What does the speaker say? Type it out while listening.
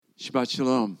Shabbat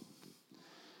Shalom.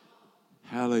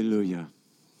 Hallelujah.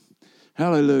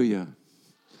 Hallelujah.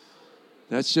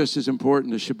 That's just as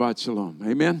important as Shabbat Shalom.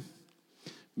 Amen?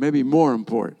 Maybe more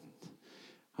important.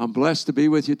 I'm blessed to be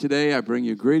with you today. I bring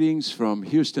you greetings from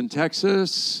Houston,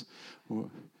 Texas.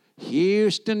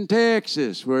 Houston,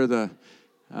 Texas, where the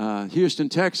Houston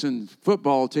Texan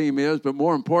football team is, but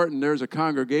more important, there's a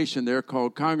congregation there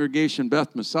called Congregation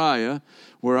Beth Messiah,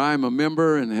 where I'm a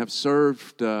member and have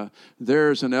served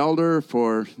there as an elder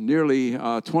for nearly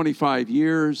 25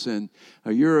 years. And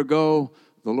a year ago,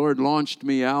 the Lord launched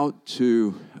me out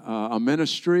to a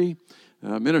ministry.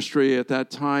 Ministry at that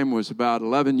time was about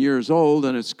 11 years old,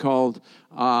 and it's called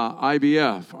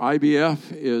IBF.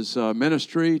 IBF is a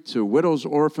ministry to widows,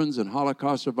 orphans, and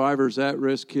Holocaust survivors,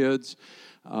 at-risk kids,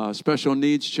 special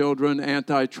needs children,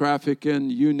 anti-trafficking,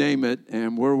 you name it.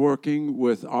 And we're working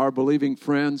with our believing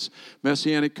friends,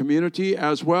 Messianic community,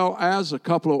 as well as a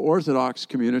couple of Orthodox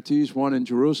communities, one in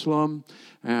Jerusalem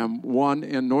and one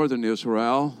in northern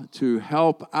Israel, to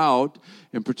help out,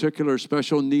 in particular,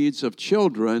 special needs of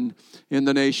children in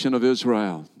the nation of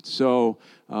Israel. So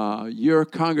your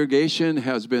congregation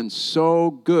has been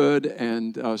so good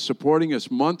and supporting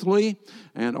us monthly,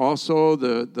 and also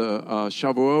the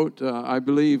Shavuot, I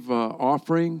believe,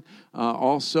 offering.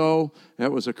 Also,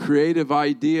 that was a creative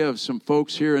idea of some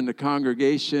folks here in the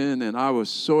congregation, and I was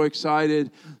so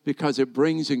excited because it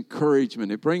brings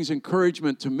encouragement. It brings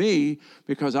encouragement to me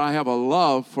because I have a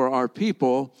love for our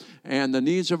people, and the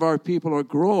needs of our people are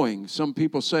growing. Some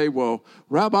people say, well,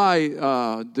 Rabbi,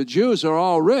 the Jews are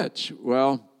all rich.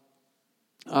 Well,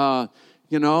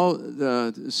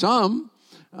 some,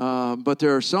 but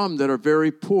there are some that are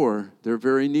very poor. They're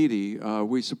very needy.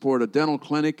 We support a dental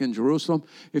clinic in Jerusalem.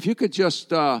 If you could just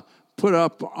put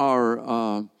up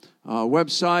our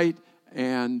website,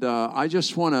 and I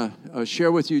just want to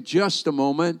share with you just a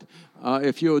moment.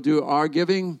 If you'll do our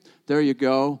giving, there you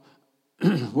go.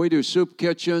 We do soup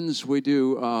kitchens. We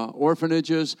do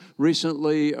orphanages.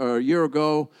 Recently, a year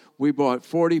ago, we bought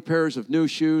 40 pairs of new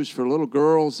shoes for little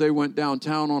girls. They went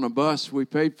downtown on a bus. We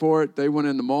paid for it. They went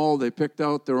in the mall. They picked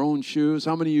out their own shoes.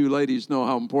 How many of you ladies know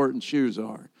how important shoes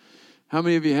are? How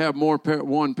many of you have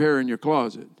one pair in your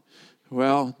closet?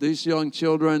 Well, these young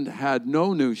children had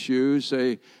no new shoes.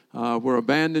 They were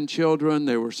abandoned children.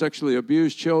 They were sexually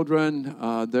abused children.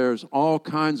 There's all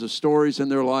kinds of stories in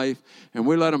their life, and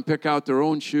we let them pick out their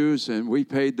own shoes, and we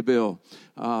paid the bill.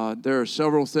 There are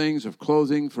several things of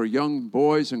clothing for young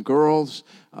boys and girls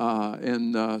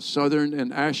in southern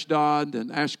and Ashdod and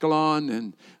Ashkelon,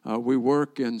 and we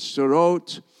work in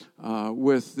Sderot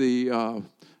with the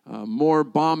more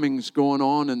bombings going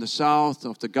on in the south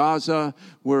of the Gaza.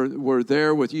 We're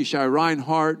there with Yishai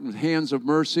Reinhardt and Hands of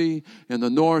Mercy. In the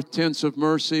north, Tents of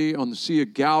Mercy on the Sea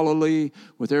of Galilee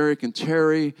with Eric and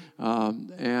Terry.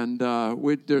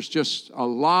 There's just a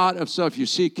lot of stuff. You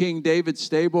see King David's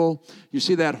stable. You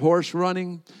see that horse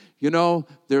running. You know,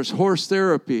 there's horse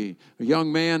therapy. A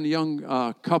young man, a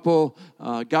young couple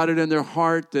got it in their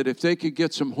heart that if they could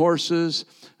get some horses,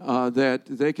 that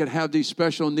they could have these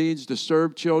special needs,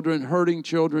 disturbed children, hurting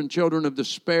children, children of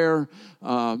despair,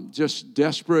 just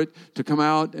desperate to come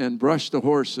out and brush the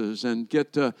horses and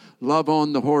get to love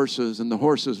on the horses, and the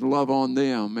horses love on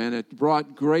them. And it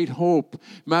brought great hope.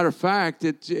 Matter of fact,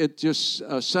 it just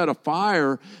set a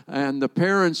fire, and the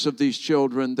parents of these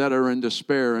children that are in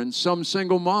despair, and some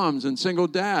single moms and single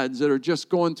dads that are just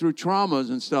going through traumas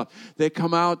and stuff, they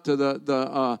come out to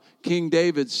the King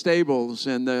David stables,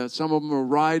 and some of them will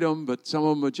ride them, but some of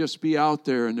them will just be out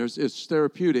there, and it's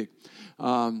therapeutic.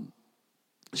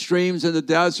 Streams in the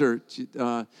desert.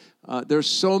 There's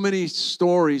so many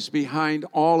stories behind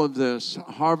all of this.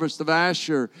 Harvest of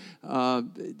Asher.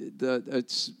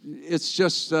 It's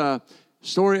just a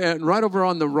story. And right over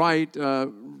on the right,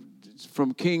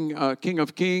 from King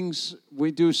of Kings,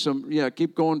 we do some.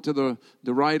 Keep going to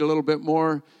the right a little bit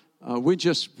more. We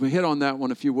hit on that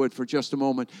one, if you would, for just a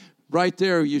moment. Right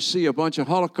there, you see a bunch of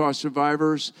Holocaust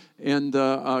survivors in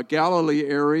the Galilee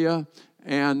area.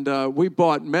 And we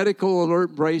bought medical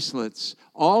alert bracelets.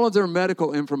 All of their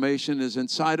medical information is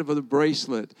inside of the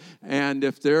bracelet. And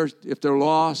if they're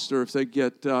lost, or if they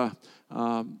get have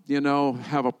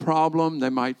a problem, they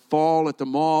might fall at the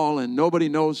mall and nobody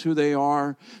knows who they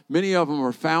are. Many of them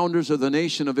are founders of the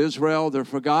nation of Israel. They're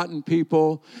forgotten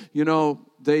people.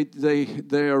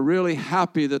 they are really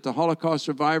happy that the Holocaust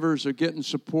survivors are getting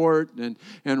support,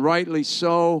 and rightly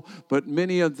so. But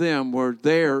many of them were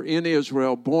there in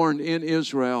Israel, born in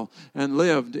Israel, and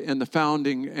lived in the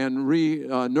founding and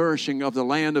nourishing of the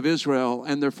land of Israel,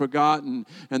 and they're forgotten.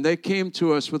 And they came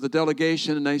to us with a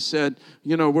delegation, and they said,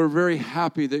 we're very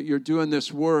happy that you're doing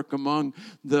this work among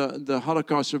the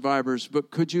Holocaust survivors,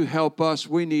 but could you help us?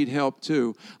 We need help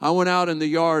too. I went out in the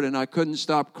yard, and I couldn't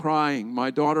stop crying. My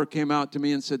daughter came out to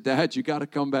me and said, Dad, you got to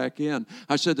come back in.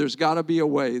 I said, there's got to be a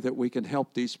way that we can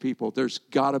help these people. There's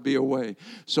got to be a way.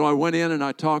 So I went in and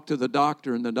I talked to the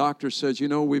doctor, and the doctor says,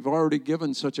 we've already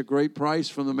given such a great price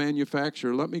from the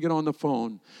manufacturer. Let me get on the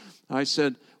phone. I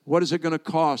said, what is it going to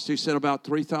cost? He said, about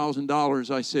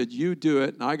 $3,000. I said, you do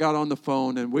it. And I got on the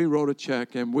phone, and we wrote a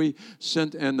check, and we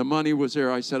sent, and the money was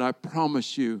there. I said, I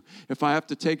promise you, if I have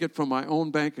to take it from my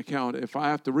own bank account, if I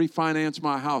have to refinance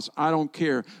my house, I don't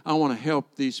care. I want to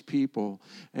help these people.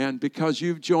 And because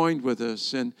you've joined with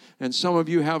us, and some of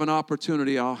you have an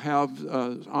opportunity, I'll have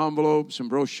envelopes and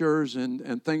brochures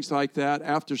and things like that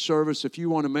after service. If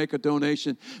you want to make a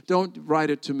donation, don't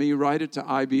write it to me, write it to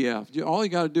IBF. All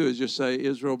you got to do is just say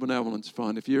Israel Benevolence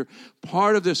Fund. If you're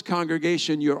part of this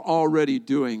congregation, you're already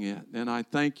doing it, and I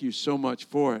thank you so much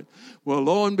for it. Well,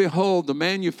 lo and behold, the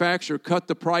manufacturer cut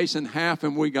the price in half,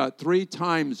 and we got 3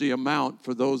 times the amount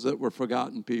for those that were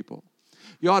forgotten people.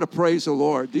 You ought to praise the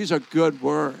Lord. These are good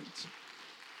words.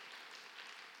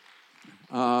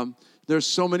 There's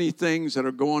so many things that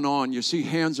are going on. You see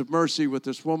Hands of Mercy with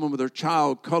this woman with her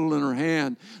child cuddled in her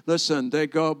hand. Listen, they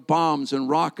go, bombs and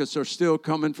rockets are still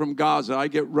coming from Gaza. I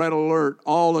get red alert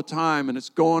all the time, and it's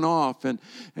going off.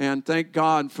 And thank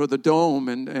God for the dome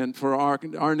and for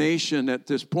our nation at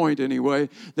this point anyway,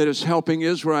 that is helping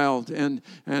Israel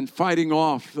and fighting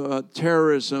off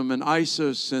terrorism and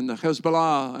ISIS and the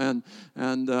Hezbollah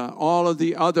and all of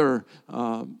the other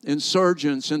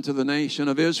insurgents into the nation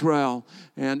of Israel.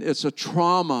 And it's a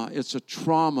trauma. It's a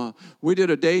trauma. We did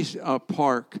a day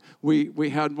park. We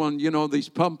had one, these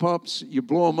pump-ups. You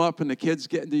blow them up, and the kids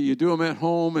you do them at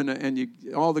home, and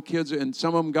all the kids, and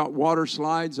some of them got water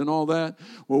slides and all that.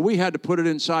 Well, we had to put it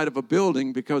inside of a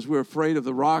building because we were afraid of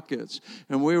the rockets.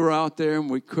 And we were out there, and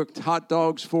we cooked hot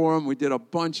dogs for them. We did a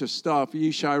bunch of stuff.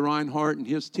 Yishai Reinhardt and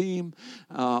his team,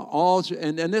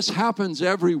 and this happens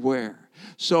everywhere.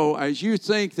 So as you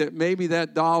think that maybe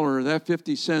that dollar or that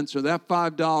 50 cents or that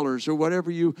 $5 or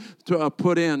whatever you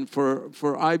put in for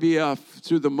IBF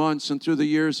through the months and through the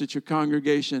years at your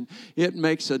congregation, it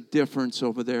makes a difference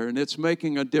over there. And it's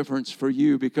making a difference for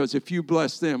you, because if you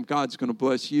bless them, God's going to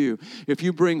bless you. If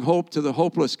you bring hope to the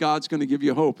hopeless, God's going to give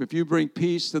you hope. If you bring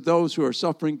peace to those who are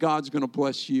suffering, God's going to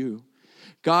bless you.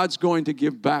 God's going to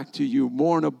give back to you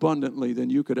more and abundantly than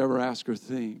you could ever ask or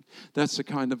think. That's the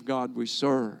kind of God we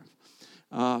serve.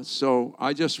 So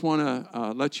I just want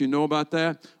to let you know about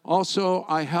that. Also,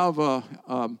 I have a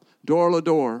Door to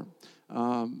Door.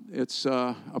 It's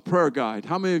a prayer guide.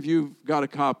 How many of you got a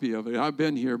copy of it? I've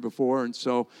been here before, and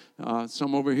so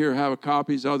some over here have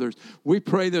copies, others. We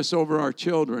pray this over our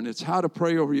children. It's how to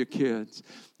pray over your kids.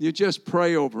 You just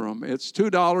pray over them. It's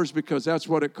 $2 because that's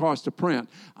what it costs to print.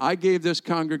 I gave this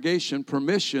congregation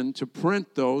permission to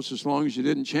print those as long as you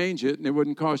didn't change it, and it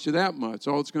wouldn't cost you that much.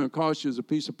 All it's going to cost you is a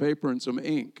piece of paper and some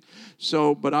ink.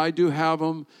 So, but I do have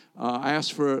them. I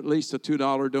ask for at least a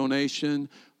 $2 donation.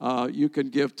 You can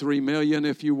give $3 million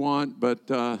if you want, but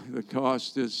the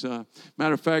cost is,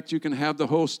 matter of fact, you can have the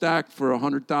whole stack for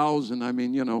 $100,000. I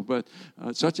mean, but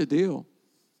such a deal.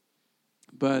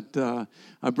 But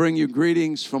I bring you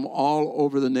greetings from all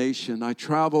over the nation. I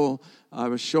travel. I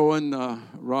was showing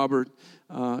Robert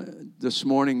this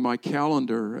morning my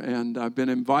calendar, and I've been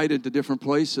invited to different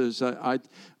places.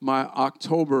 My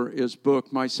October is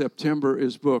booked. My September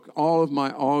is booked. All of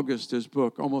my August is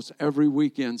booked. Almost every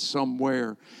weekend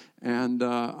somewhere. And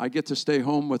I get to stay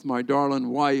home with my darling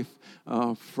wife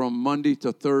from Monday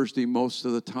to Thursday most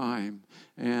of the time.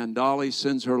 And Dolly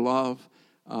sends her love.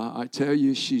 I tell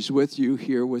you, she's with you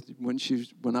here when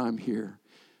I'm here.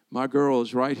 My girl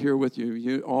is right here with you.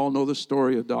 You all know the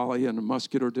story of Dolly and the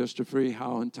muscular dystrophy,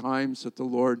 how in times that the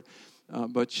Lord,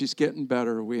 but she's getting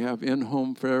better. We have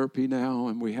in-home therapy now,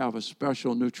 and we have a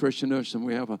special nutritionist, and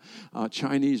we have a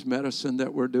Chinese medicine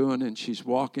that we're doing, and she's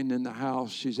walking in the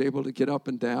house. She's able to get up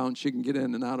and down. She can get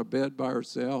in and out of bed by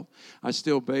herself. I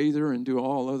still bathe her and do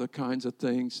all other kinds of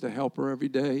things to help her every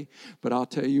day. But I'll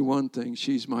tell you one thing,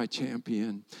 she's my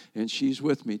champion, and she's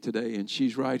with me today, and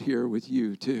she's right here with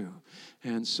you too.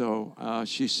 And so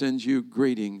she sends you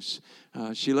greetings.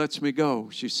 She lets me go.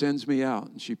 She sends me out,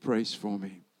 and she prays for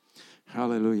me.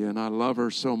 Hallelujah. And I love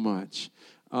her so much.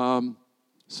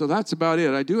 So that's about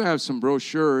it. I do have some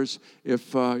brochures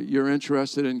if you're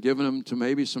interested in giving them to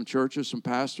maybe some churches, some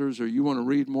pastors, or you want to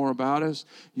read more about us.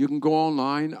 You can go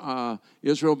online,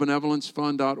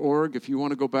 IsraelBenevolenceFund.org. If you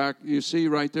want to go back, you see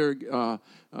right there,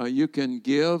 you can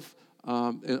give,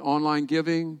 online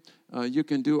giving. You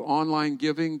can do online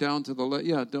giving down to the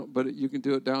left. But you can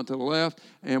do it down to the left.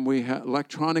 And we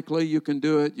electronically, you can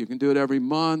do it. You can do it every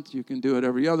month. You can do it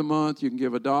every other month. You can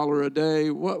give $1 a day,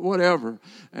 whatever.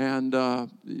 And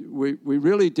we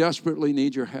really desperately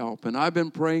need your help. And I've been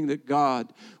praying that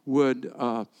God would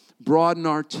broaden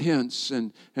our tents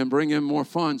and bring in more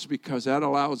funds, because that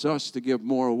allows us to give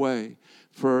more away.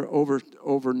 For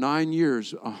over 9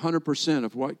 years, 100%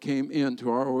 of what came into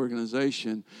our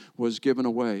organization was given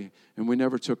away, and we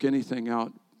never took anything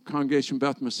out. Congregation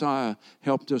Beth Messiah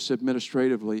helped us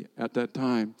administratively at that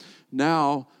time.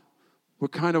 Now, we're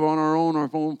kind of on our own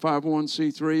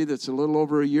 501c3 that's a little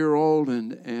over a year old,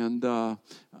 and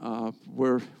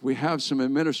we have some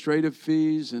administrative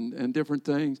fees and different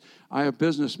things. I have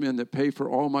businessmen that pay for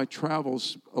all my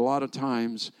travels a lot of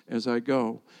times as I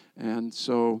go, and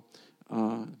so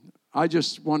I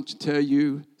just want to tell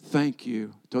you, thank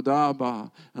you. Toda Abba.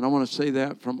 And I want to say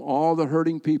that from all the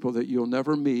hurting people that you'll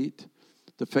never meet,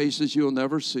 the faces you'll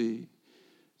never see,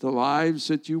 the lives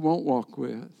that you won't walk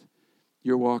with,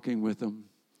 you're walking with them.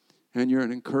 And you're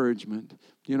an encouragement.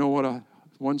 You know what?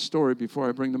 One story before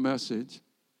I bring the message.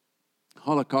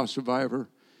 Holocaust survivor,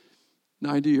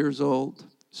 90 years old,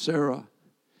 Sarah.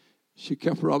 She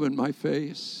kept rubbing my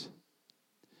face.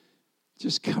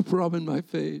 Just kept rubbing my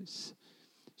face.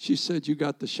 She said, "You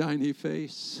got the shiny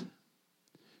face.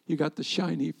 You got the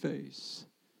shiny face."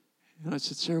 And I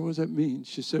said, "Sarah, what does that mean?"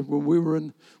 She said, when we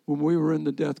were in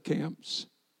the death camps,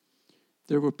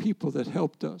 there were people that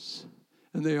helped us,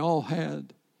 and they all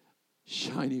had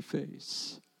shiny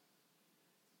face.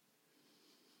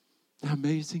 Isn't that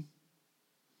amazing?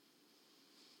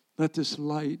 Let this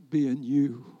light be in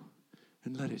you,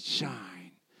 and let it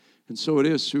shine. And so it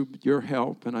is through your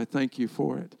help, and I thank you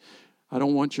for it. I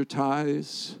don't want your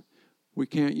tithes. We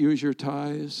can't use your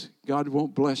tithes. God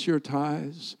won't bless your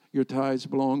tithes. Your tithes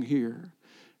belong here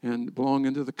and belong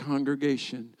into the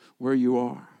congregation where you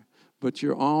are. But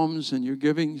your alms and your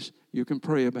givings, you can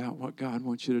pray about what God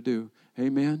wants you to do.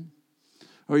 Amen?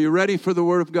 Are you ready for the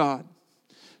Word of God?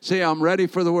 Say, I'm ready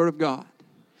for the Word of God.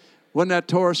 Wasn't that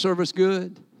Torah service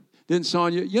good? Didn't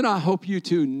Sonia? I hope you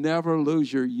two never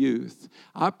lose your youth.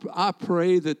 I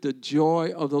pray that the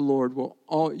joy of the Lord will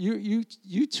you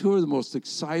two are the most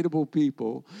excitable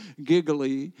people,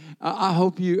 giggly. I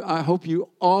hope you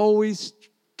always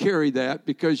carry that,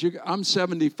 because I'm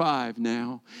 75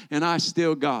 now, and I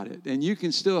still got it. And you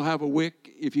can still have a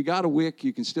wick. If you got a wick,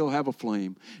 you can still have a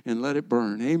flame and let it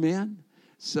burn. Amen?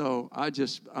 So I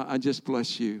just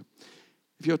bless you.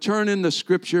 If you'll turn in the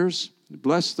Scriptures,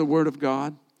 bless the Word of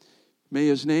God. May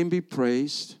His name be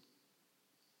praised.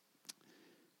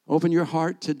 Open your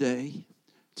heart today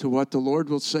to what the Lord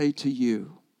will say to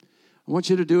you. I want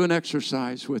you to do an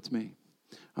exercise with me.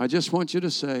 I just want you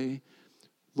to say,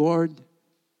 Lord,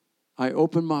 I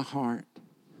open my heart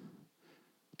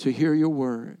to hear your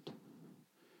word.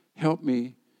 Help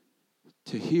me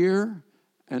to hear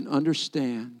and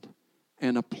understand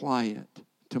and apply it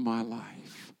to my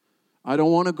life. I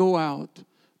don't want to go out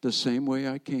the same way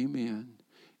I came in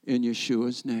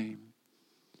Yeshua's name.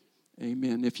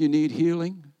 Amen. If you need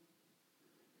healing,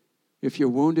 if you're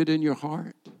wounded in your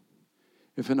heart,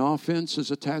 if an offense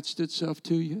has attached itself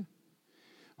to you,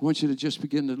 I want you to just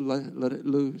begin to let it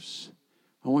loose.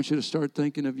 I want you to start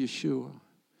thinking of Yeshua.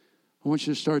 I want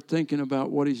you to start thinking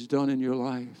about what He's done in your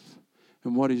life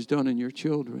and what He's done in your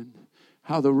children,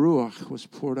 how the Ruach was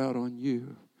poured out on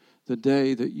you the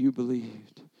day that you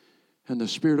believed. And the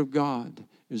Spirit of God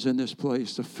is in this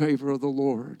place. The favor of the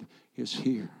Lord is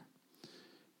here.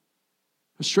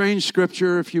 A strange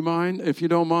scripture, if you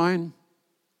don't mind,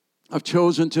 I've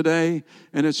chosen today,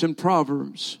 and it's in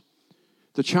Proverbs.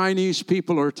 The Chinese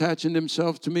people are attaching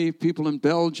themselves to me, people in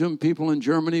Belgium, people in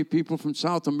Germany, people from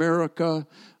South America,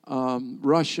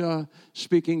 Russia,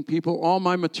 speaking people. All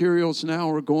my materials now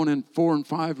are going in 4 and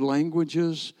 5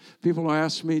 languages. People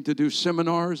ask me to do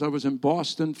seminars. I was in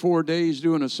Boston 4 days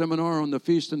doing a seminar on the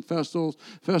feast and festivals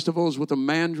with a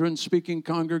Mandarin-speaking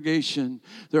congregation.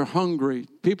 They're hungry.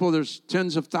 There's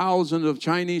tens of thousands of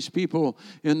Chinese people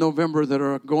in November that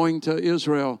are going to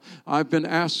Israel. I've been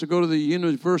asked to go to the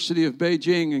University of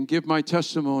Beijing and give my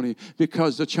testimony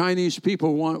because the Chinese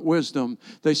people want wisdom.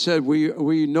 They said,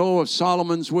 we know of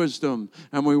Solomon's Solomon's wisdom,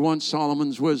 and we want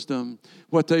Solomon's wisdom.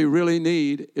 What they really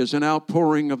need is an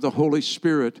outpouring of the Holy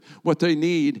Spirit. What they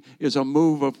need is a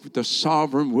move of the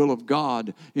sovereign will of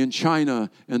God in China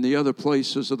and the other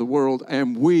places of the world,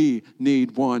 and we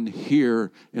need one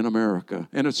here in America.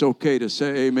 And it's okay to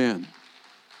say amen.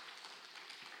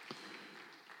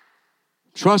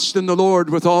 Trust in the Lord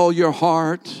with all your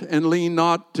heart, and lean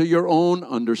not to your own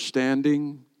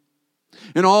understanding.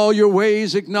 In all your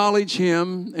ways acknowledge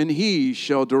him, and he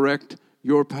shall direct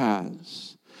your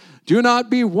paths. Do not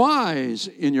be wise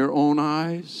in your own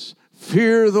eyes.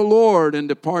 Fear the Lord and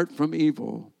depart from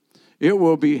evil. It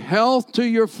will be health to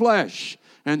your flesh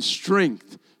and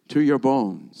strength to your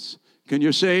bones. Can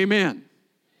you say amen?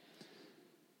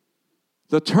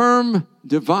 The term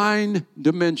divine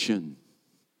dimension.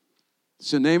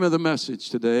 It's the name of the message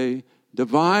today.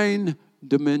 Divine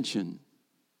dimension.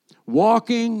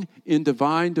 Walking in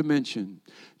divine dimension.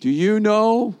 Do you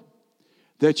know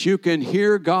that you can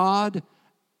hear God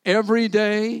every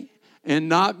day and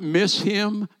not miss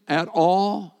him at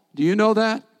all? Do you know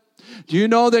that? Do you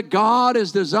know that God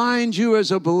has designed you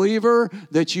as a believer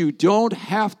that you don't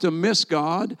have to miss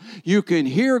God? You can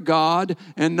hear God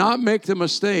and not make the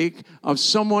mistake of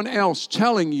someone else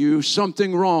telling you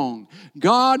something wrong.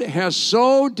 God has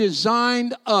so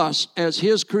designed us as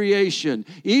his creation.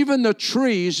 Even the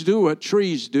trees do what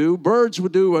trees do. Birds will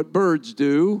do what birds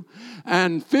do.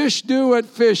 And fish do what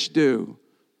fish do.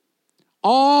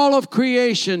 All of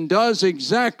creation does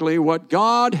exactly what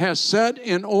God has set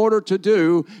in order to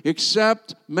do,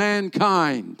 except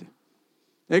mankind,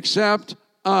 except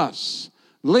us.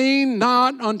 Lean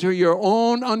not unto your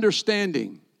own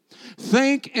understanding.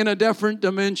 Think in a different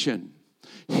dimension.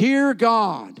 Hear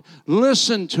God.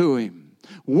 Listen to him.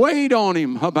 Wait on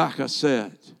him, Habakkuk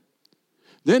said.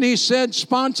 Then he said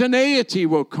spontaneity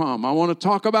will come. I want to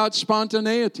talk about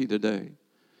spontaneity today.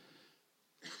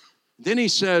 Then he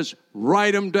says,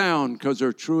 write them down because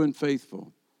they're true and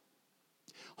faithful.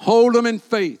 Hold them in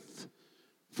faith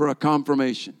for a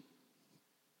confirmation.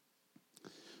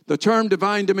 The term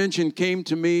divine dimension came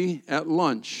to me at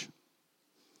lunch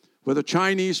with a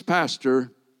Chinese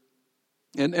pastor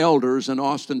and elders in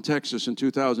Austin, Texas in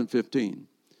 2015.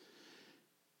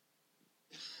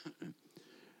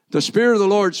 The Spirit of the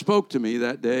Lord spoke to me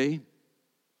that day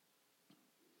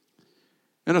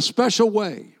in a special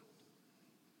way.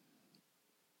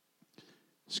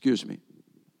 Excuse me.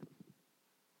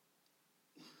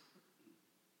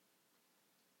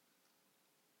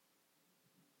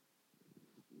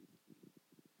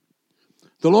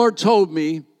 The Lord told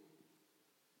me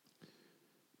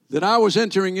that I was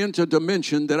entering into a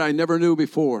dimension that I never knew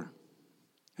before.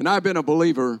 And I've been a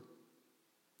believer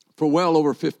for well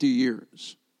over 50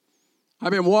 years.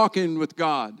 I've been walking with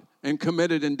God and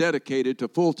committed and dedicated to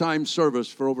full-time service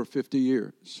for over 50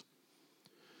 years.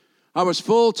 I was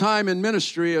full-time in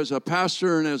ministry as a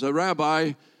pastor and as a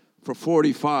rabbi for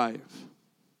 45.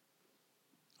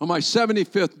 On my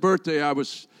 75th birthday, I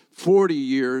was 40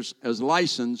 years as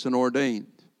licensed and ordained.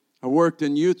 I worked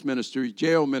in youth ministry,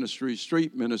 jail ministries,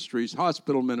 street ministries,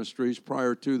 hospital ministries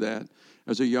prior to that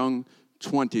as a young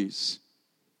 20s.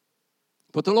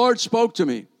 But the Lord spoke to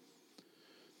me,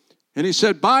 and he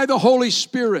said, by the Holy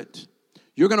Spirit,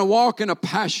 you're going to walk in a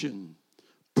passion,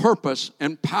 purpose,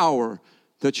 and power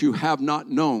that you have not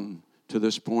known to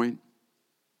this point.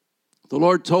 The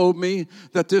Lord told me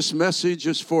that this message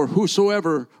is for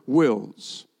whosoever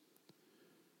wills.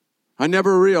 I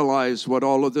never realized what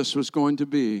all of this was going to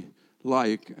be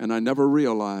like, and I never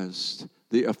realized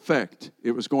the effect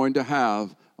it was going to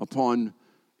have upon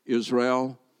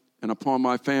Israel and upon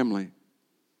my family,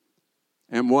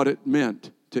 and what it meant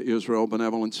to Israel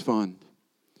Benevolence Fund.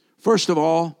 First of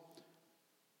all,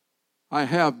 I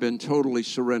have been totally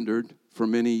surrendered for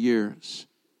many years.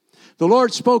 The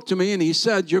Lord spoke to me and he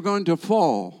said, you're going to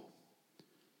fall.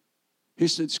 He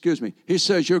said, he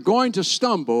says, you're going to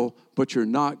stumble, but you're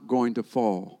not going to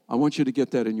fall. I want you to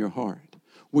get that in your heart.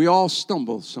 We all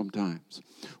stumble sometimes.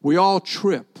 We all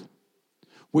trip.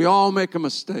 We all make a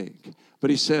mistake. But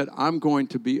he said, I'm going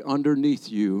to be underneath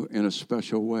you in a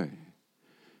special way.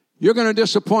 You're going to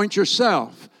disappoint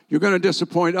yourself. You're going to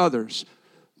disappoint others.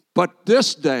 But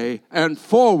this day and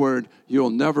forward, you'll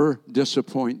never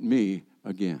disappoint me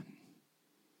again.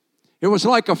 It was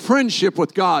like a friendship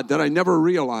with God that I never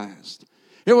realized.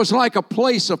 It was like a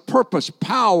place of purpose,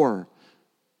 power.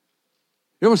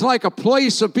 It was like a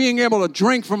place of being able to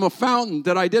drink from a fountain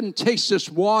that I didn't taste this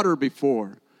water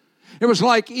before. It was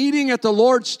like eating at the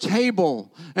Lord's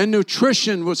table and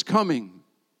nutrition was coming.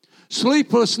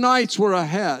 Sleepless nights were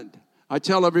ahead. I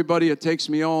tell everybody it takes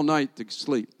me all night to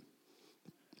sleep.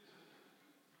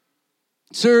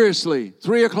 Seriously,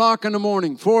 3 o'clock in the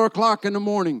morning, 4 o'clock in the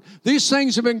morning. These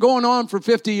things have been going on for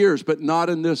 50 years, but not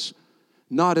in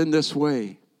this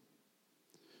way.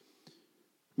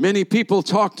 Many people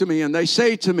talk to me and they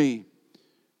say to me,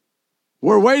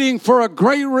 we're waiting for a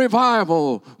great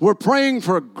revival. We're praying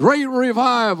for a great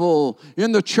revival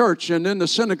in the church and in the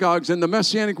synagogues in the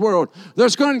Messianic world.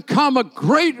 There's going to come a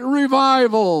great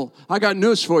revival. I got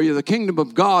news for you. The kingdom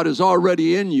of God is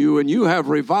already in you, and you have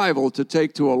revival to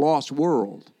take to a lost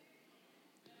world.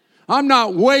 I'm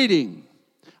not waiting.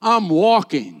 I'm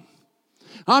walking.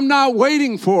 I'm not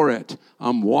waiting for it.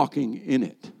 I'm walking in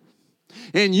it.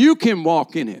 And you can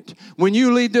walk in it. When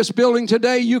you leave this building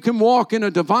today, you can walk in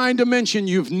a divine dimension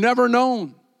you've never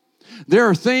known. There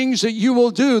are things that you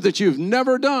will do that you've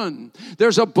never done.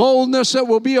 There's a boldness that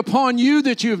will be upon you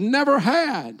that you've never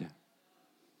had.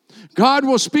 God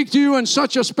will speak to you in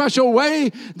such a special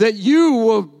way that you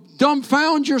will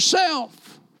dumbfound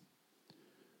yourself.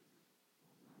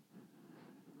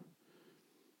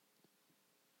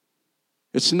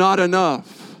 It's not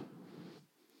enough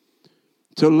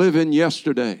to live in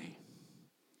yesterday.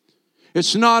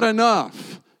 It's not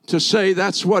enough to say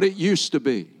that's what it used to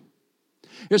be.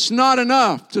 It's not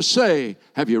enough to say,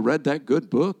 have you read that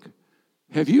good book?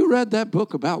 Have you read that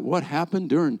book about what happened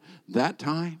during that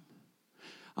time?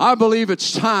 I believe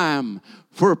it's time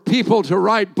for people to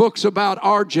write books about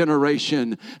our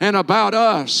generation and about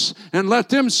us and let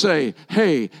them say,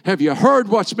 hey, have you heard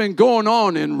what's been going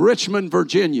on in Richmond,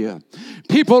 Virginia?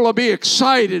 People will be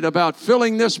excited about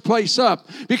filling this place up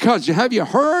because have you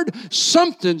heard?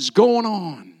 Something's going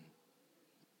on.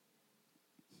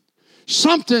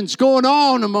 Something's going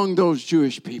on among those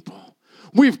Jewish people.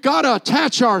 We've got to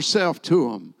attach ourselves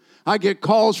to them. I get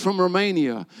calls from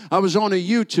Romania. I was on a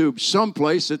YouTube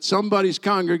someplace at somebody's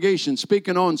congregation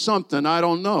speaking on something I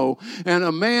don't know. And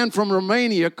a man from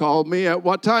Romania called me at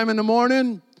what time in the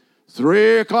morning?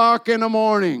 3 o'clock in the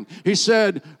morning. He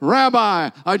said, Rabbi,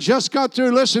 I just got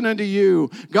through listening to you.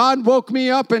 God woke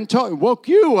me up and woke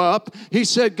you up. He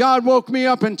said, God woke me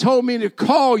up and told me to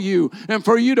call you and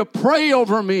for you to pray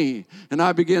over me. And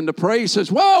I began to pray. He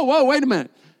says, whoa, wait a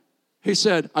minute. He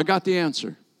said, I got the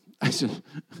answer. I said,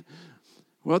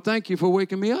 well, thank you for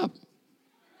waking me up.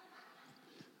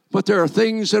 But there are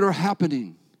things that are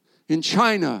happening. In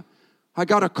China, I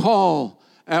got a call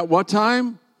at what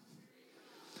time?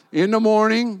 In the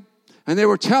morning. And they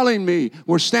were telling me,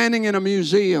 we're standing in a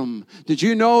museum. Did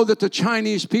you know that the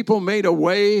Chinese people made a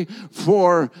way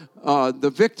for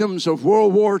the victims of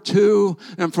World War II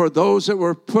and for those that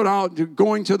were put out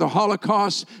going to the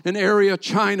Holocaust? An area,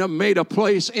 China made a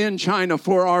place in China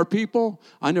for our people.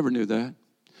 I never knew that.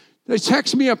 They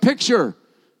text me a picture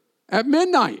at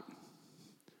midnight.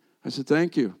 I said,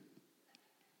 thank you.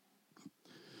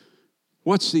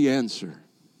 What's the answer?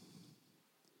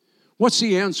 What's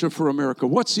the answer for America?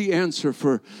 What's the answer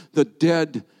for the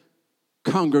dead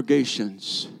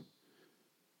congregations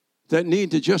that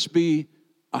need to just be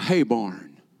a hay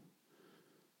barn?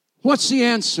 What's the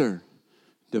answer?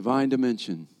 Divine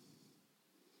dimension.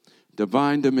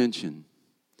 Divine dimension.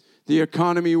 The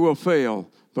economy will fail,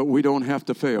 but we don't have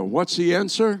to fail. What's the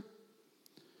answer?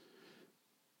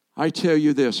 I tell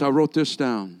you this, I wrote this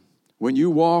down. When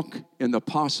you walk in the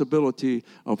possibility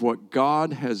of what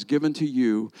God has given to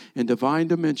you in divine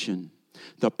dimension,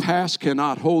 the past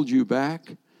cannot hold you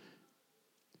back.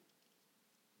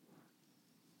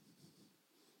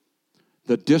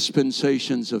 The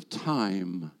dispensations of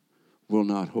time will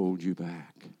not hold you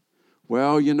back.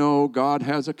 Well, you know, God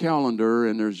has a calendar,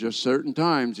 and there's just certain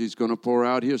times He's going to pour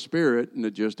out His Spirit, and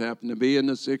it just happened to be in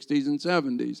the 60s and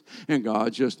 70s. And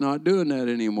God's just not doing that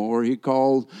anymore. He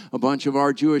called a bunch of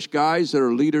our Jewish guys that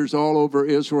are leaders all over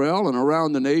Israel and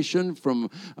around the nation, from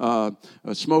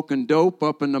smoking dope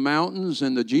up in the mountains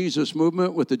and the Jesus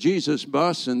movement with the Jesus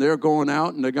bus, and they're going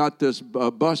out, and they got this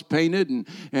bus painted,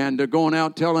 and they're going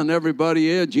out telling everybody,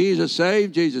 yeah, Jesus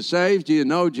saves, Jesus saves, do you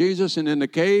know Jesus? And in the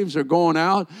caves, they're going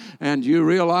out, and you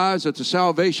realize that the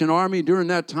Salvation Army during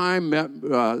that time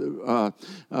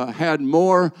had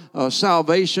more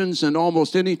salvations than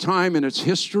almost any time in its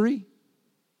history.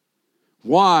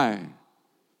 Why?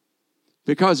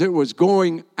 Because it was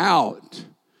going out.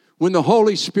 When the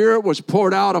Holy Spirit was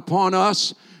poured out upon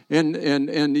us in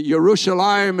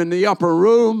Jerusalem in the upper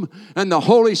room, and the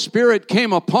Holy Spirit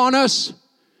came upon us,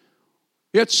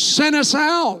 it sent us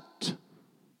out.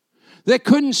 They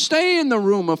couldn't stay in the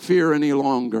room of fear any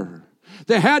longer.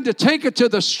 They had to take it to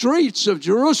the streets of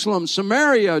Jerusalem,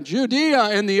 Samaria, Judea,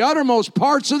 and the uttermost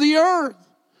parts of the earth.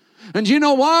 And you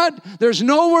know what? There's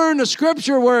nowhere in the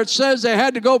Scripture where it says they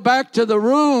had to go back to the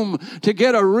room to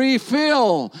get a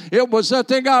refill. It was that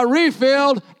they got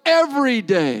refilled every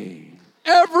day.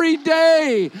 Every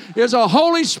day is a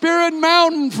Holy Spirit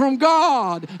mountain from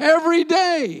God. Every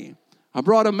day. I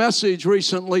brought a message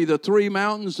recently, the 3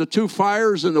 mountains, the 2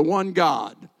 fires, and the 1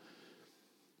 God.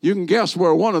 You can guess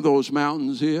where one of those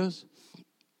mountains is.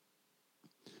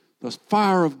 The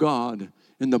fire of God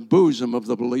in the bosom of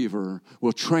the believer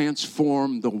will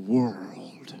transform the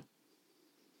world.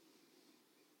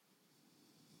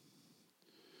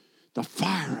 The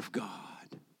fire of God.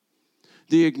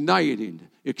 The igniting,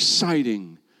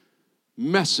 exciting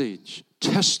message,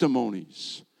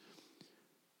 testimonies.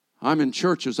 I'm in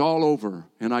churches all over,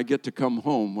 and I get to come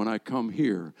home when I come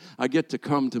here. I get to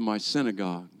come to my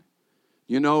synagogue.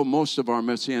 You know, most of our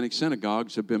Messianic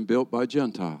synagogues have been built by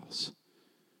Gentiles.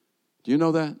 Do you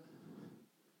know that?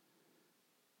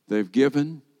 They've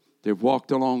given. They've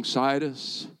walked alongside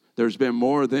us. There's been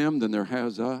more of them than there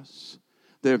has us.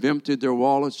 They've emptied their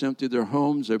wallets, emptied their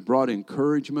homes. They've brought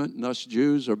encouragement, and us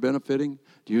Jews are benefiting.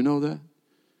 Do you know that?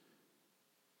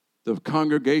 The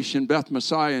congregation Beth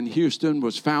Messiah in Houston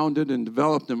was founded and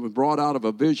developed and was brought out of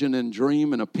a vision and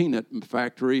dream in a peanut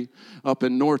factory up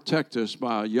in North Texas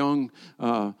by a young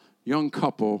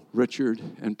couple, Richard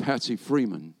and Patsy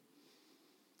Freeman.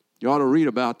 You ought to read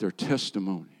about their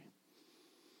testimony.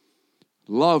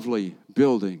 Lovely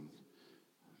building,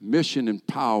 mission and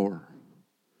power.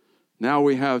 Now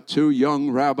we have 2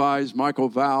 young rabbis, Michael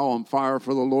Val on fire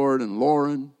for the Lord, and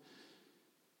Lauren.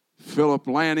 Philip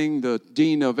Lanning, the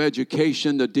Dean of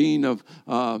Education, the Dean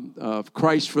of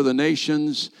Christ for the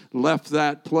Nations, left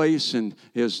that place and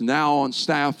is now on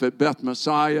staff at Beth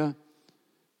Messiah.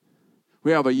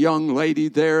 We have a young lady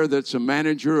there that's a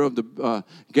manager of the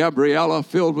Gabriella,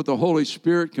 filled with the Holy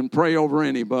Spirit, can pray over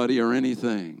anybody or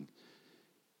anything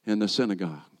in the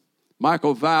synagogue.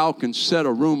 Michael Val can set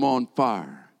a room on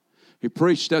fire. He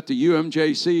preached at the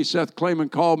UMJC. Seth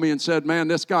Clayman called me and said, man,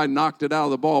 this guy knocked it out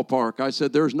of the ballpark. I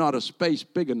said, there's not a space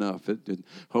big enough to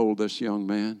hold this young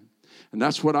man. And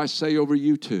that's what I say over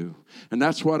you too. And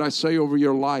that's what I say over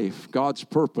your life, God's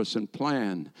purpose and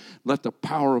plan. Let the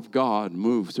power of God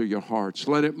move through your hearts.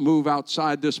 Let it move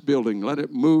outside this building. Let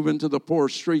it move into the poor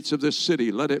streets of this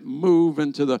city. Let it move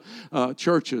into the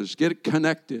churches. Get it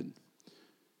connected.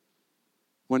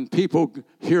 When people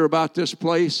hear about this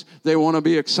place, they want to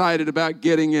be excited about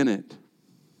getting in it.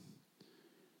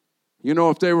 You know,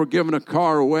 if they were giving a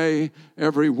car away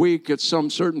every week at some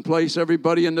certain place,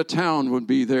 everybody in the town would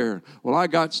be there. Well, I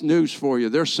got news for you.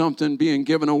 There's something being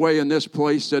given away in this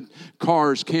place that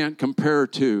cars can't compare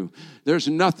to. There's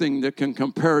nothing that can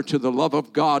compare to the love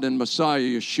of God in Messiah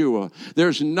Yeshua.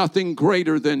 There's nothing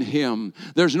greater than Him.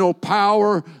 There's no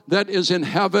power that is in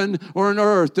heaven or on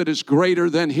earth that is greater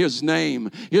than His name.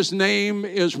 His name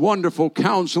is Wonderful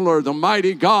Counselor, the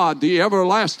Mighty God, the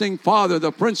Everlasting Father,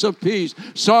 the Prince of Peace,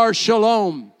 Sar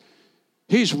Shalom.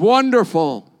 He's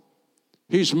wonderful.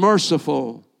 He's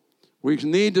merciful. We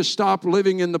need to stop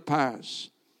living in the past.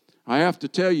 I have to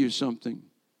tell you something.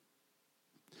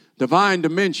 Divine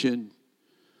dimension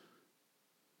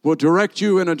will direct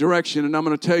you in a direction, and I'm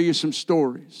going to tell you some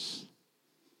stories.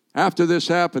 After this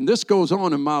happened, this goes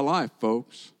on in my life,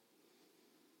 folks.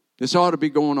 This ought to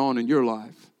be going on in your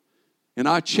life. And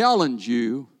I challenge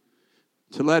you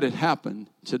to let it happen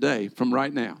today, from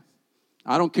right now.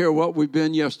 I don't care what we've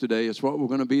been yesterday. It's what we're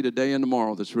going to be today and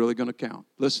tomorrow that's really going to count.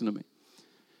 Listen to me.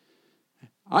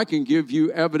 I can give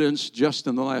you evidence just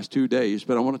in the last 2 days,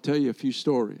 but I want to tell you a few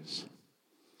stories.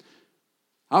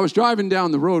 I was driving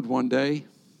down the road one day.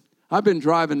 I've been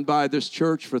driving by this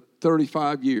church for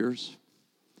 35 years.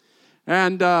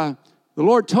 And the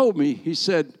Lord told me, He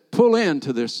said, pull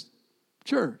into this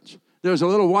church. There's a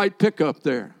little white pickup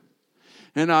there.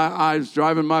 And I was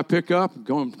driving my pickup,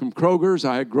 going from Kroger's.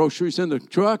 I had groceries in the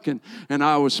truck, and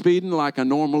I was speeding like I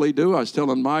normally do. I was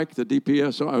telling Mike, the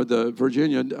DPS, the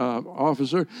Virginia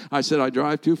officer, I said, I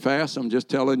drive too fast. I'm just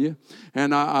telling you.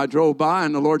 And I drove by,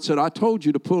 and the Lord said, I told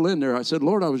you to pull in there. I said,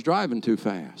 Lord, I was driving too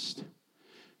fast.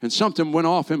 And something went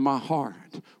off in my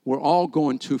heart. We're all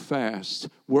going too fast.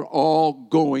 We're all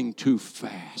going too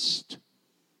fast.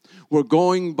 We're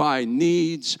going by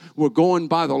needs. We're going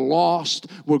by the lost.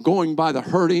 We're going by the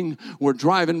hurting. We're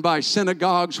driving by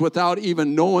synagogues without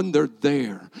even knowing they're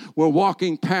there. We're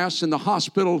walking past in the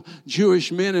hospital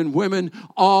Jewish men and women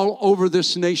all over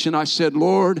this nation. I said,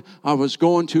 Lord, I was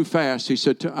going too fast. He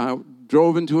said, I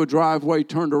drove into a driveway,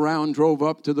 turned around, drove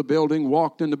up to the building,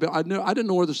 walked in the building. I didn't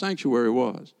know where the sanctuary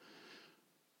was.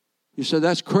 He said,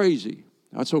 that's crazy.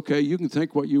 That's okay. You can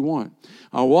think what you want.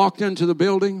 I walked into the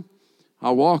building. I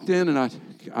walked in and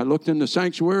I looked in the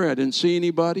sanctuary. I didn't see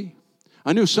anybody.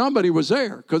 I knew somebody was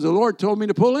there because the Lord told me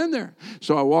to pull in there.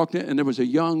 So I walked in, and there was a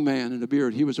young man in a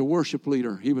beard. He was a worship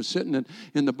leader. He was sitting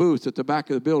in the booth at the back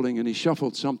of the building, and he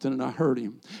shuffled something, and I heard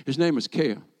him. His name was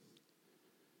Kea.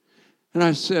 And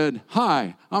I said,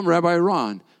 "Hi, I'm Rabbi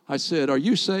Ron." I said, "Are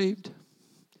you saved?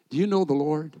 Do you know the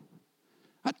Lord?"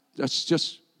 That's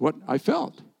just what I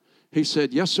felt. He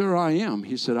said, "Yes, sir, I am."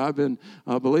 He said, "I've been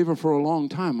a believer for a long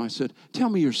time." I said, "Tell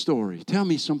me your story. Tell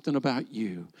me something about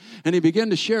you." And he began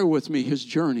to share with me his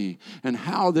journey and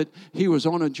how that he was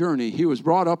on a journey. He was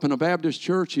brought up in a Baptist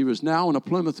church. He was now in a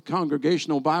Plymouth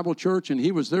Congregational Bible Church, and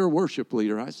he was their worship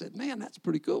leader. I said, "Man, that's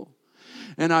pretty cool."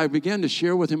 And I began to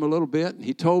share with him a little bit, and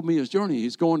he told me his journey.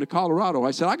 He's going to Colorado.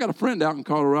 I said, "I got a friend out in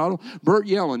Colorado, Bert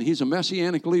Yellen. He's a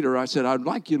Messianic leader." I said, "I'd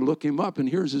like you to look him up, and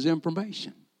here's his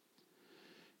information."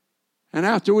 And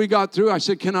after we got through, I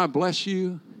said, "Can I bless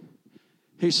you?"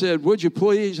 He said, "Would you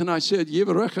please?" And I said, I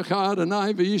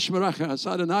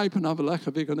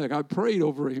prayed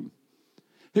over him.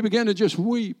 He began to just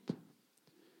weep.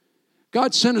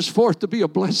 God sent us forth to be a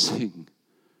blessing.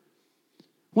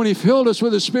 When he filled us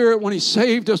with his Spirit, when he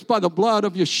saved us by the blood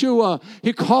of Yeshua,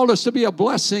 he called us to be a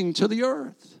blessing to the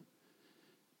earth.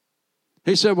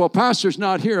 He said, "Well, pastor's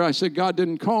not here." I said, "God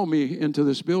didn't call me into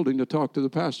this building to talk to the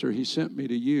pastor. He sent me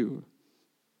to you."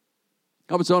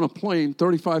 I was on a plane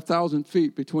 35,000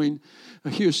 feet between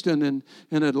Houston and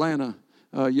Atlanta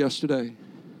yesterday.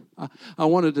 I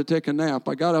wanted to take a nap.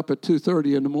 I got up at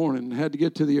 2:30 in the morning and had to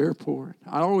get to the airport.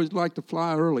 I always like to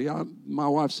fly early. My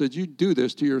wife said, "You do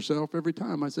this to yourself every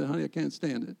time." I said, "Honey, I can't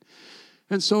stand it."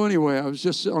 And so anyway, I was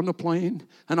just on the plane,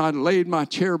 and I laid my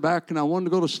chair back, and I wanted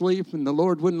to go to sleep, and the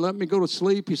Lord wouldn't let me go to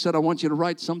sleep. He said, "I want you to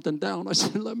write something down." I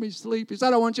said, "Let me sleep." He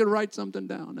said, "I want you to write something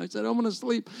down." I said, "I'm going to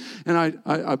sleep." And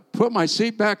I put my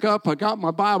seat back up. I got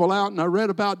my Bible out, and I read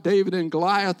about David and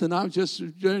Goliath, and he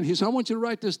said, "I want you to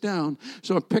write this down."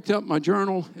 So I picked up my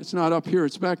journal. It's not up here.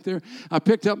 It's back there. I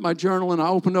picked up my journal, and I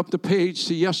opened up the page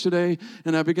to yesterday,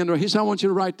 and I began to write. He said, "I want you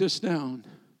to write this down.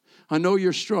 I know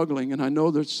you're struggling, and I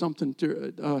know there's something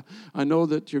I know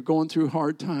that you're going through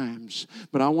hard times,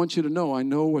 but I want you to know I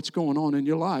know what's going on in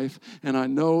your life, and I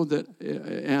know that,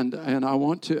 and I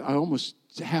almost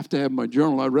have to have my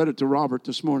journal." I read it to Robert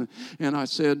this morning, and I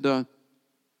said, and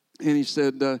he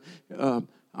said,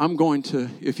 "I'm going to,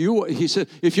 if you will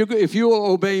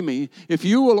obey me,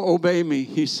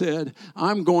 he said,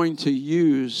 "I'm going to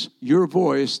use your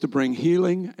voice to bring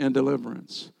healing and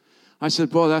deliverance." I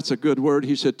said, "Boy, that's a good word."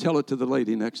 He said, "Tell it to the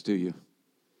lady next to you."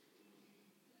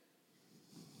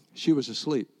 She was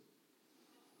asleep.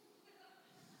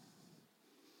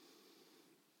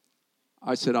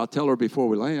 I said, "I'll tell her before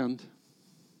we land."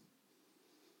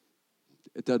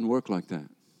 It doesn't work like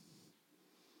that.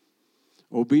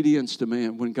 Obedience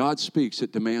demands. When God speaks,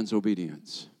 it demands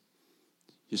obedience.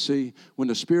 You see, when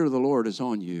the Spirit of the Lord is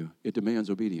on you, it demands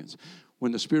obedience.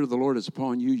 When the Spirit of the Lord is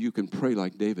upon you, you can pray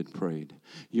like David prayed.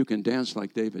 You can dance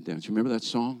like David danced. You remember that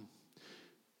song?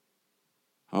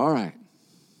 All right.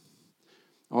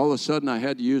 All of a sudden, I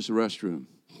had to use the restroom.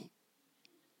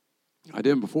 I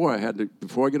didn't before.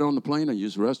 Before I get on the plane, I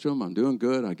use the restroom. I'm doing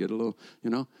good. I get a little,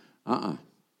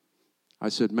 I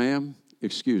said, "Ma'am,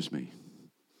 excuse me."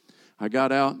 I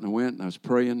got out and I went and I was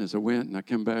praying as I went, and I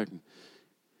came back.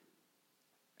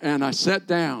 And I sat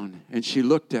down, and she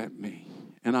looked at me.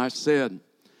 And I said,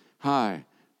 "Hi,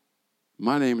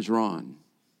 my name is Ron.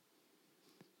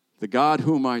 The God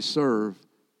whom I serve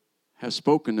has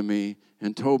spoken to me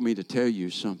and told me to tell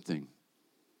you something."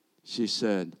 She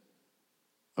said,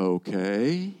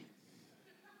 "Okay."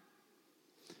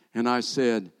 And I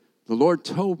said, "The Lord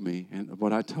told me," and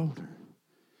what I told her.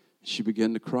 She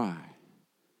began to cry.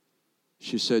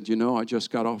 She said, "I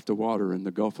just got off the water in the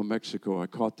Gulf of Mexico. I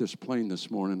caught this plane this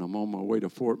morning. I'm on my way to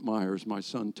Fort Myers. My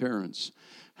son Terrence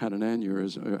had an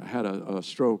aneurysm, had a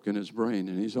stroke in his brain,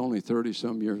 and he's only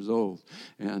 30-some years old.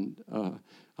 And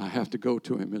I have to go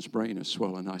to him. His brain is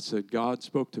swelling." I said, "God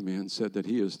spoke to me and said that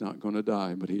he is not going to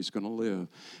die, but he's going to live.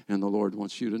 And the Lord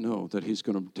wants you to know that he's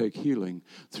going to take healing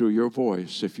through your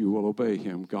voice if you will obey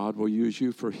him. God will use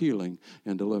you for healing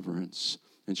and deliverance."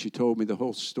 And she told me the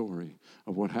whole story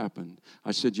of what happened.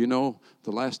 I said,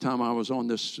 "The last time I was on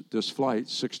this flight,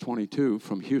 622,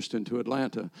 from Houston to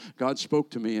Atlanta, God spoke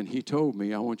to me and he told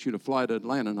me, I want you to fly to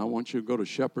Atlanta, and I want you to go to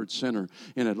Shepherd Center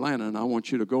in Atlanta, and I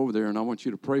want you to go over there, and I want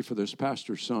you to pray for this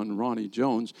pastor's son, Ronnie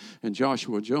Jones and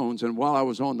Joshua Jones." And while I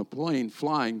was on the plane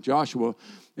flying, Joshua,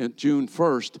 on June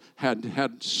 1st,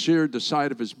 had sheared the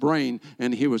side of his brain,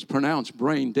 and he was pronounced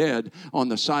brain dead on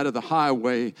the side of the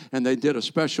highway, and they did a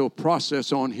special process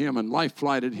flights on him and life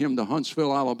flighted him to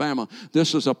Huntsville, Alabama.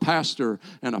 This is a pastor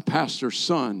and a pastor's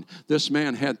son. This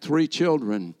man had 3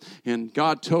 children. And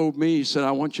God told me, he said,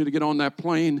 I want you to get on that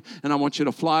plane and I want you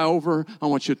to fly over. I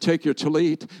want you to take your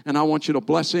tallit and I want you to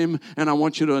bless him and I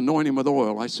want you to anoint him with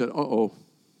oil. I said, uh-oh.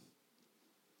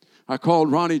 I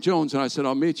called Ronnie Jones and I said,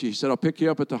 I'll meet you. He said, I'll pick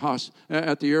you up at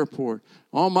the airport.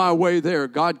 On my way there,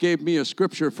 God gave me a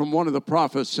scripture from one of the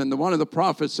prophets. And one of the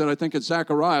prophets said, I think it's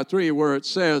Zechariah 3, where it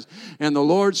says, and the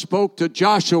Lord spoke to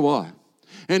Joshua.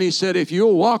 And he said, if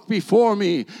you'll walk before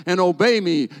me and obey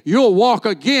me, you'll walk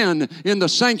again in the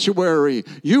sanctuary.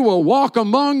 You will walk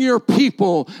among your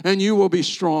people and you will be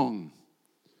strong.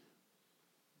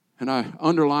 And I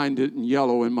underlined it in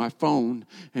yellow in my phone,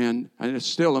 and it's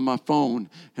still in my phone.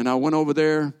 And I went over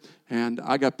there, and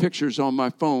I got pictures on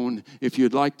my phone if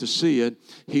you'd like to see it.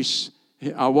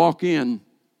 I walk in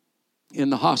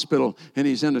the hospital, and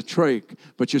he's in a trach.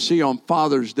 But you see, on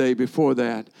Father's Day before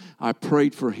that, I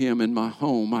prayed for him in my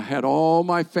home. I had all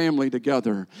my family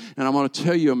together, and I'm going to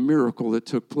tell you a miracle that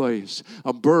took place.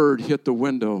 A bird hit the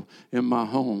window in my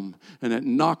home, and it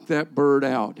knocked that bird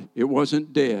out. It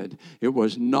wasn't dead. It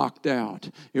was knocked out.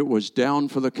 It was down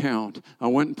for the count. I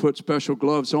went and put special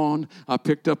gloves on. I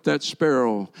picked up that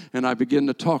sparrow, and I began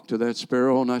to talk to that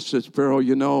sparrow, and I said, Sparrow,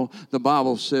 you know, the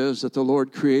Bible says that the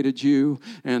Lord created you,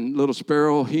 and little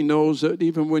sparrow, he knows that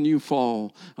even when you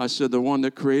fall, I said, the one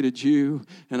that created you,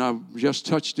 and I just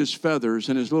touched his feathers,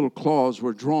 and his little claws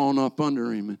were drawn up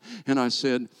under him. And I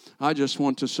said, I just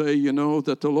want to say, you know,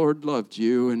 that the Lord loved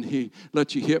you, and he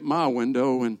let you hit my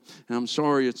window, and I'm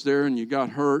sorry it's there, and you got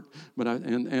hurt, but I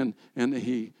kind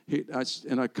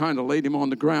of laid him on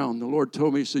the ground. The Lord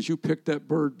told me, he says, you pick that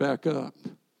bird back up.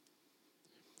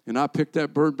 And I picked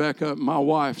that bird back up. My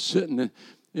wife sitting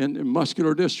in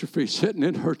muscular dystrophy, sitting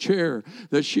in her chair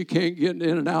that she can't get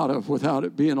in and out of without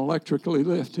it being electrically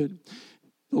lifted.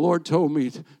 The Lord told me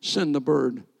to send the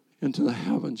bird into the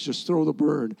heavens. Just throw the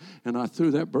bird. And I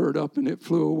threw that bird up and it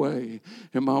flew away.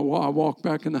 And I walked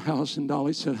back in the house and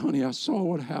Dolly said, honey, I saw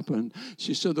what happened.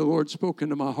 She said, the Lord spoke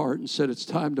into my heart and said, it's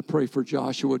time to pray for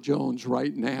Joshua Jones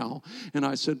right now. And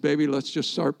I said, baby, let's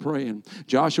just start praying.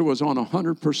 Joshua was on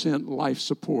 100% life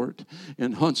support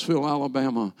in Huntsville,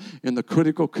 Alabama, in the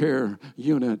critical care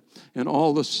unit. And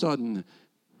all of a sudden,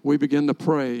 we began to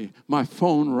pray. My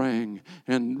phone rang,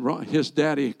 and his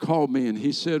daddy called me, and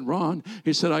he said, Ron,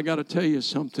 he said, I got to tell you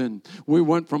something. We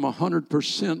went from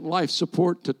 100% life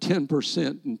support to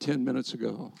 10% in 10 minutes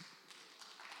ago.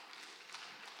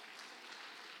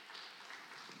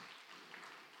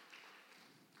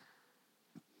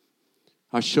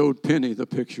 I showed Penny the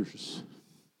pictures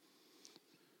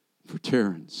for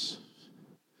Terrence.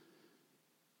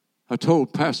 I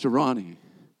told Pastor Ronnie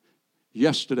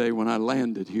yesterday when I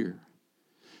landed here,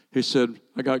 he said,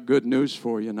 I got good news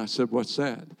for you. And I said, what's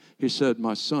that? He said,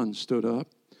 my son stood up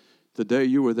the day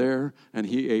you were there, and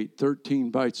he ate 13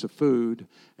 bites of food.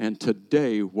 And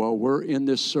today, while we're in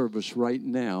this service right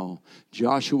now,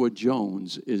 Joshua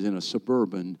Jones is in a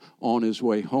Suburban on his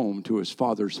way home to his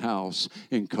father's house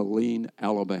in Killeen,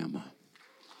 Alabama.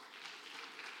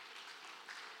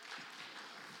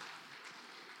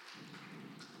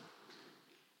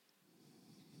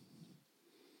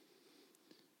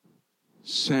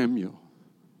 Samuel,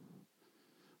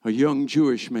 a young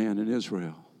Jewish man in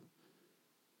Israel,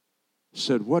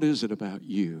 said, what is it about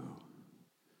you?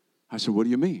 I said, what do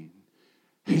you mean?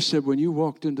 He said, when you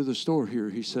walked into the store here,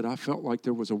 he said, I felt like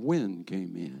there was a wind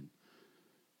came in.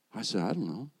 I said, I don't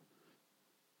know.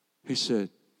 He said,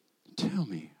 tell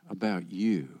me about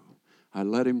you. I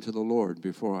led him to the Lord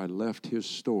before I left his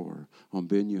store on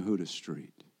Ben Yehuda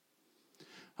Street.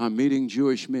 I'm meeting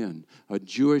Jewish men, a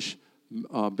Jewish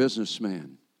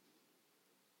businessman.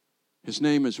 His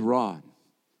name is Rod.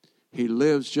 He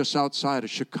lives just outside of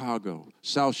Chicago,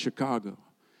 South Chicago.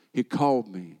 He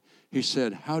called me. He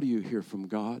said, how do you hear from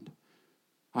God?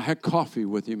 I had coffee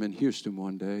with him in Houston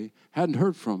one day. Hadn't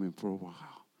heard from him for a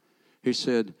while. He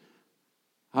said,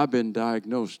 I've been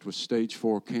diagnosed with stage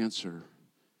 4 cancer.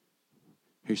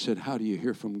 He said, how do you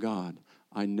hear from God?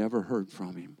 I never heard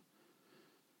from him.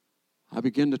 I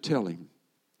began to tell him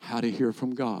how to hear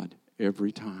from God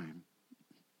every time.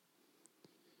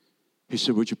 He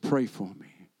said, would you pray for me?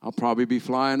 I'll probably be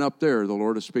flying up there. The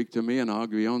Lord will speak to me, and I'll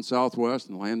be on Southwest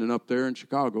and landing up there in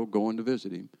Chicago, going to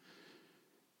visit him.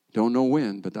 Don't know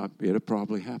when, but it'll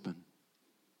probably happen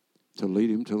to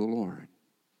lead him to the Lord.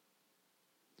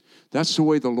 That's the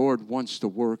way the Lord wants to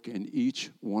work in each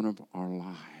one of our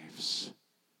lives.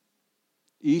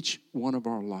 Each one of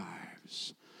our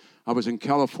lives. I was in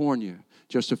California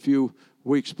just a few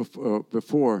weeks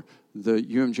before the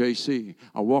UMJC.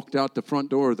 I walked out the front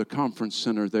door of the conference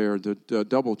center there, the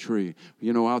Doubletree,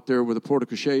 out there where the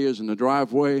porte-cochere is and the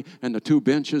driveway and the two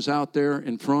benches out there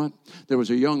in front. There was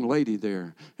a young lady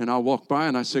there, and I walked by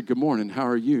and I said, "Good morning, how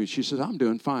are you?" She said, "I'm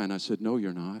doing fine." I said, "No,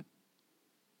 you're not."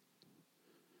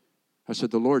 I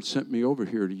said, "The Lord sent me over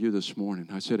here to you this morning."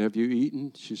 I said, "Have you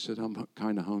eaten?" She said, "I'm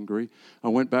kind of hungry." I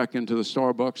went back into the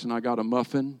Starbucks and I got a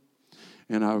muffin.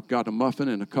 And I got a muffin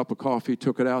and a cup of coffee,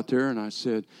 took it out there, and I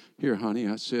said, "Here, honey,"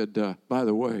 I said, "By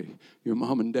the way, your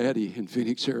mom and daddy in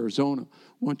Phoenix, Arizona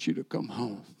want you to come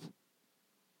home."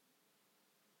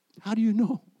 How do you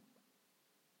know?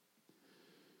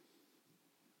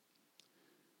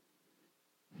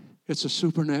 It's a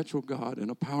supernatural God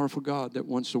and a powerful God that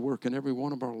wants to work in every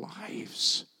one of our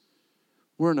lives.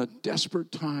 We're in a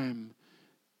desperate time,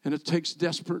 and it takes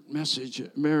desperate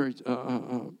measures.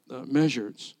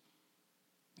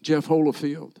 Jeff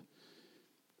Holofield,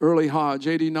 early Hodge,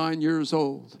 89 years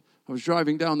old. I was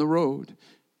driving down the road.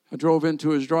 I drove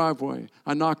into his driveway.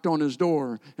 I knocked on his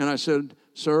door, and I said,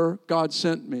 "Sir, God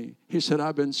sent me." He said,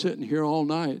 "I've been sitting here all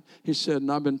night." He said,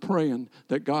 "And I've been praying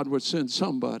that God would send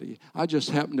somebody. I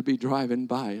just happened to be driving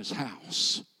by his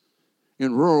house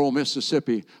in rural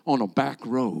Mississippi on a back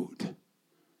road."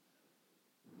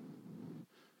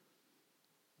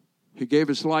 He gave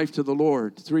his life to the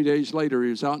Lord. 3 days later,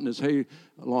 he was out in his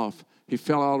hayloft. He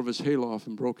fell out of his hayloft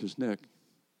and broke his neck.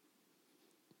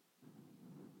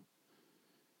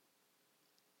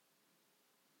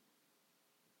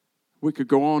 We could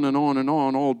go on and on and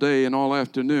on all day and all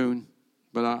afternoon,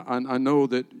 but I know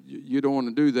that you don't want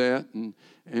to do that,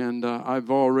 and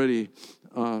I've already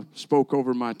spoke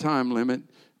over my time limit.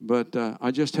 But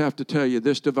I just have to tell you,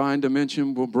 this divine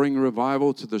dimension will bring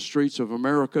revival to the streets of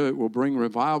America. It will bring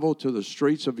revival to the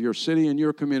streets of your city and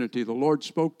your community. The Lord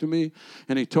spoke to me,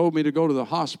 and he told me to go to the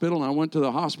hospital, and I went to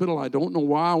the hospital. I don't know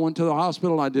why I went to the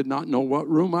hospital. I did not know what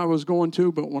room I was going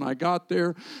to, but when I got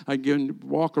there, I began to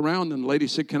walk around, and the lady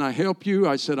said, "Can I help you?"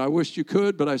 I said, "I wish you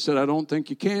could," but I said, "I don't think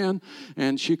you can."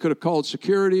 And she could have called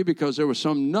security because there was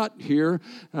some nut here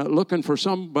looking for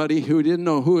somebody who didn't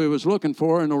know who he was looking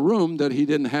for in a room that he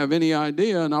didn't have any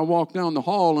idea. And I walked down the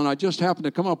hall, and I just happened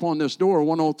to come up on this door,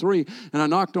 103, and I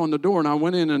knocked on the door, and I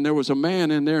went in, and there was a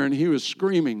man in there, and he was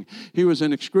screaming. He was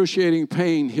in excruciating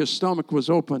pain. His stomach was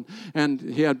open, and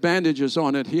he had bandages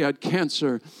on it. He had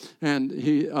cancer, and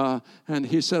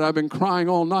he said, "I've been crying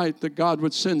all night that God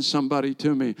would send somebody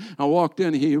to me." I walked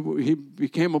in. He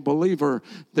became a believer.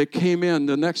 They came in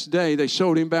the next day. They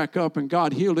sewed him back up, and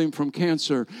God healed him from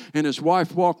cancer. And his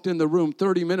wife walked in the room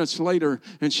 30 minutes later,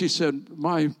 and she said,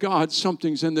 "My God,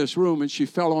 something's in this room." And she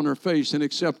fell on her face and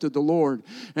accepted the Lord.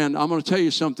 And I'm going to tell you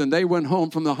something. They went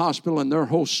home from the hospital, and their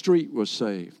whole street was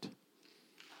saved.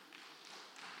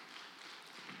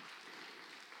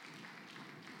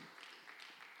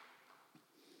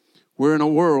 We're in a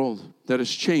world that is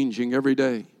changing every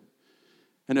day,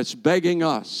 and it's begging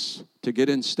us to get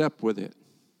in step with it.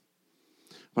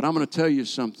 But I'm going to tell you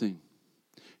something.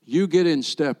 You get in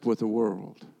step with the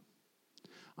world.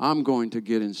 I'm going to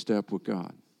get in step with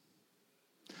God.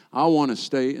 I want to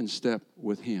stay in step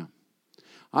with him.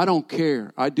 I don't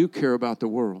care. I do care about the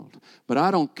world, but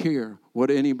I don't care what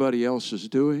anybody else is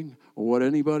doing or what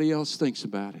anybody else thinks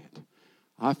about it.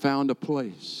 I found a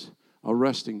place, a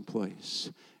resting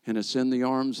place, and it's in the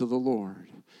arms of the Lord.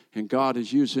 And God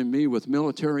is using me with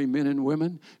military men and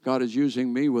women. God is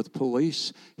using me with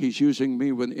police. He's using me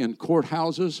in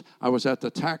courthouses. I was at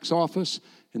the tax office,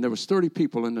 and there was 30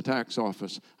 people in the tax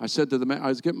office. I said to the man, I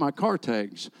was getting my car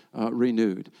tags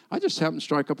renewed. I just happened to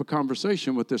strike up a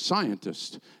conversation with this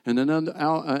scientist and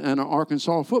an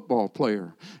Arkansas football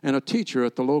player and a teacher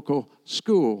at the local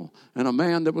school and a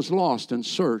man that was lost in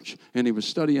search, and he was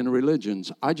studying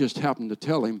religions. I just happened to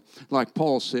tell him, like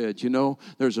Paul said,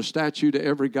 there's a statue to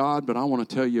every God, but I want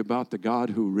to tell you about the God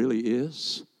who really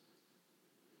is.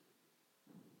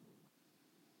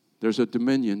 There's a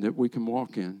dominion that we can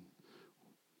walk in.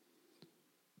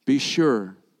 Be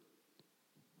sure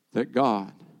that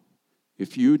God,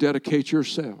 if you dedicate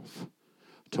yourself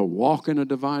to walk in a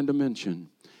divine dimension,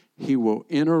 he will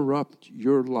interrupt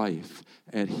your life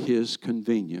at his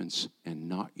convenience and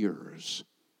not yours.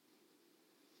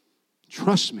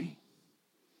 Trust me.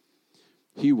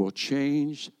 He will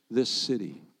change this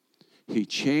city. He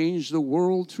changed the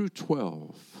world through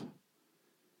 12.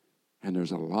 And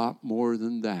there's a lot more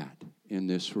than that in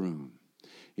this room.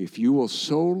 If you will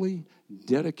solely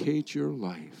dedicate your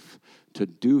life to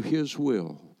do his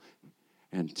will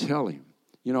and tell him.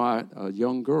 A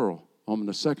young girl on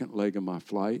the second leg of my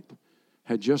flight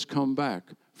had just come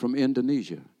back from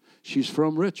Indonesia. She's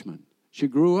from Richmond. She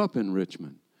grew up in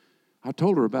Richmond. I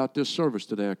told her about this service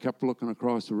today. I kept looking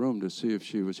across the room to see if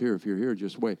she was here. If you're here,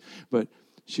 just wait. But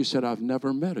she said, I've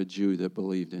never met a Jew that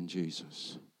believed in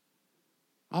Jesus.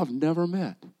 I've never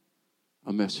met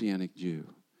a Messianic Jew.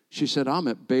 She said, I'm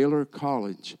at Baylor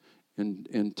College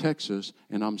in Texas,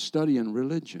 and I'm studying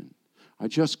religion. I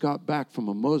just got back from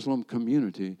a Muslim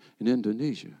community in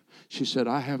Indonesia. She said,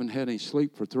 I haven't had any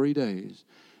sleep for 3 days.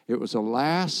 It was the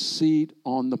last seat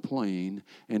on the plane,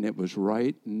 and it was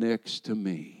right next to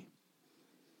me.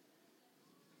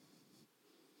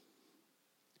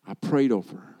 I prayed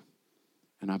over her,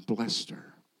 and I blessed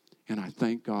her, and I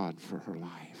thank God for her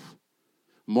life.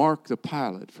 Mark, the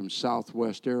pilot from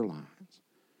Southwest Airlines.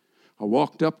 I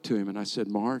walked up to him, and I said,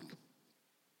 Mark,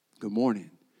 good morning.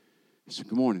 He said,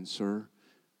 good morning, sir.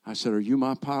 I said, are you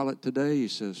my pilot today? He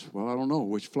says, well, I don't know.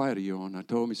 Which flight are you on? I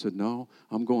told him. He said, no,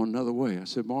 I'm going another way. I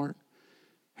said, Mark,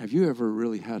 have you ever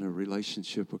really had a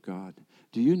relationship with God?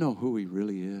 Do you know who he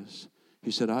really is? He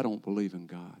said, I don't believe in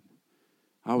God.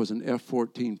 I was an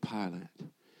F-14 pilot,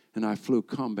 and I flew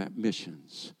combat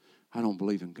missions. I don't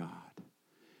believe in God.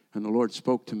 And the Lord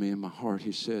spoke to me in my heart.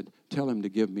 He said, tell him to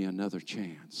give me another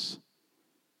chance.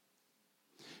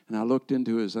 And I looked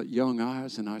into his young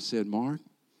eyes, and I said, Mark,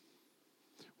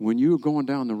 when you're going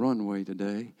down the runway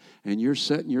today and you're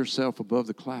setting yourself above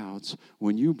the clouds,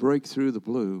 when you break through the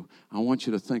blue, I want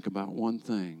you to think about one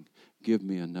thing. Give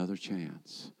me another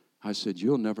chance. I said,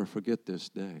 you'll never forget this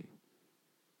day.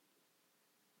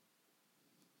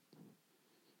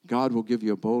 God will give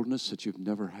you a boldness that you've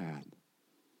never had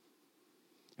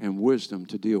and wisdom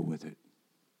to deal with it.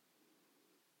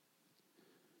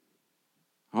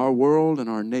 Our world and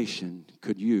our nation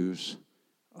could use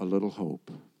a little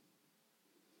hope.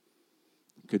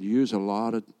 Could use a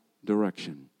lot of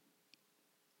direction.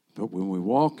 But when we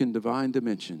walk in divine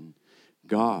dimension,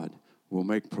 God will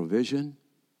make provision.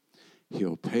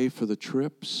 He'll pay for the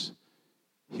trips.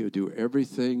 He'll do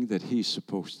everything that he's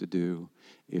supposed to do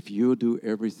if you'll do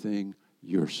everything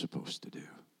you're supposed to do.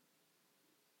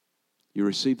 You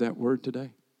receive that word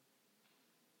today?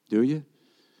 Do you?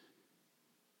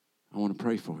 I want to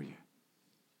pray for you.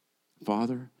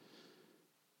 Father,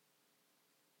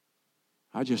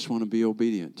 I just want to be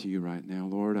obedient to you right now,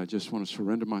 Lord. I just want to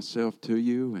surrender myself to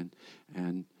you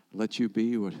and let you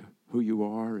be who you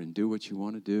are and do what you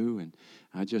want to do. And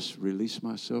I just release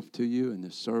myself to you in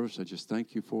this service. I just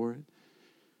thank you for it.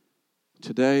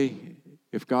 Today,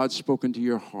 if God's spoken to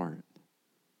your heart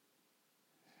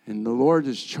and the Lord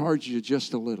has charged you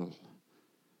just a little,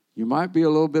 you might be a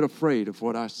little bit afraid of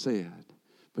what I said,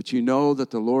 but you know that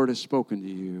the Lord has spoken to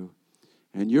you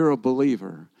and you're a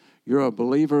believer. You're a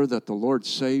believer that the Lord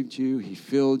saved you. He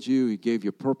filled you. He gave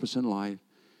you purpose in life.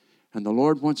 And the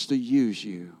Lord wants to use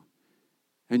you.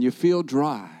 And you feel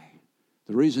dry.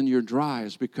 The reason you're dry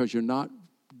is because you're not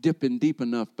dipping deep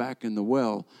enough back in the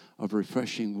well of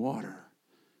refreshing water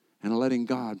and letting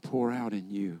God pour out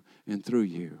in you and through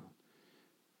you.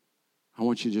 I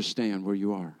want you to just stand where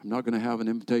you are. I'm not going to have an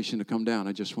invitation to come down.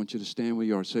 I just want you to stand where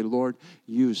you are. Say, Lord,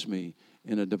 use me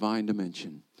in a divine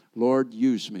dimension. Lord,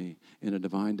 use me in a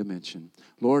divine dimension.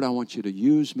 Lord, I want you to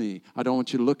use me. I don't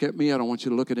want you to look at me. I don't want you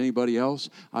to look at anybody else.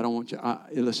 I don't want you.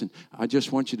 Listen, I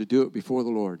just want you to do it before the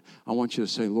Lord. I want you to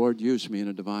say, Lord, use me in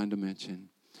a divine dimension.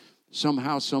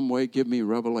 Somehow, some way, give me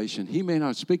revelation. He may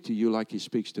not speak to you like he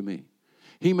speaks to me.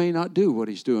 He may not do what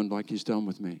he's doing like he's done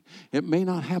with me. It may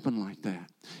not happen like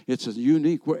that. It's a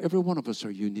unique, where every one of us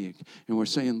are unique. And we're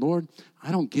saying, Lord,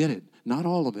 I don't get it. Not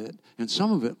all of it. And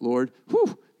some of it, Lord,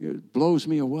 it blows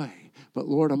me away. But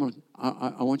Lord,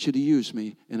 I want you to use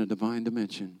me in a divine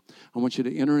dimension. I want you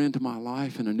to enter into my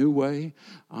life in a new way.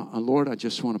 Lord, I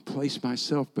just want to place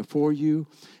myself before you,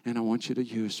 and I want you to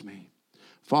use me.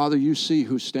 Father, you see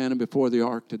who's standing before the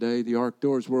ark today. The ark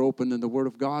doors were opened and the word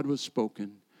of God was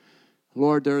spoken.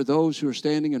 Lord, there are those who are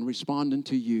standing and responding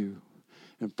to you.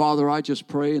 And Father, I just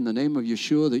pray in the name of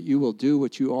Yeshua that you will do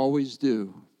what you always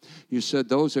do. You said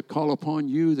those that call upon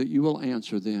you, that you will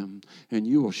answer them, and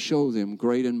you will show them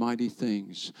great and mighty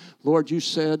things. Lord, you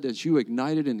said as you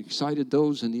ignited and excited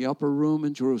those in the upper room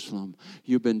in Jerusalem,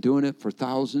 you've been doing it for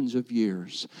thousands of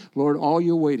years. Lord, all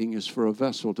you're waiting is for a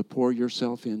vessel to pour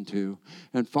yourself into.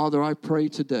 And Father, I pray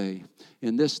today,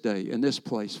 in this day, in this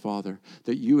place, Father,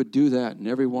 that you would do that in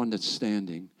everyone that's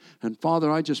standing. And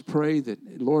Father, I just pray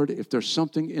that, Lord, if there's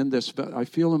something in this, I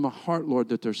feel in my heart, Lord,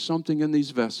 that there's something in these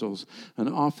vessels, an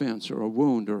offense or a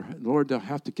wound, or Lord, they'll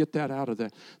have to get that out of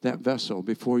that vessel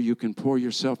before you can pour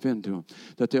yourself into them.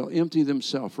 That they'll empty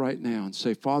themselves right now and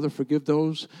say, Father, forgive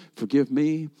those, forgive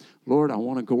me. Lord, I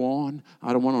want to go on.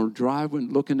 I don't want to drive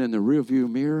looking in the rearview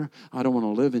mirror. I don't want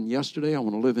to live in yesterday. I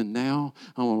want to live in now.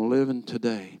 I want to live in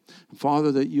today.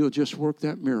 Father, that you'll just work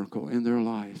that miracle in their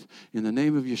life. In the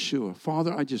name of Yeshua.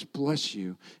 Father, I just bless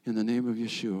you in the name of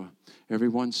Yeshua.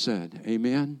 Everyone said,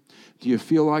 amen. Do you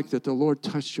feel like that the Lord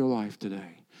touched your life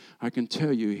today? I can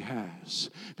tell you he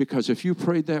has. Because if you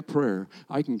prayed that prayer,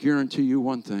 I can guarantee you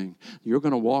one thing. You're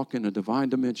going to walk in a divine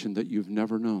dimension that you've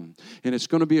never known. And it's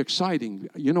going to be exciting.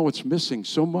 You know what's missing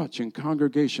so much in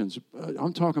congregations?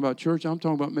 I'm talking about church. I'm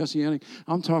talking about Messianic.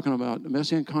 I'm talking about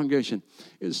Messianic congregation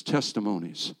is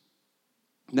testimonies.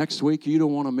 Next week, you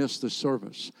don't want to miss the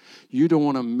service. You don't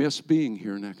want to miss being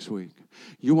here next week.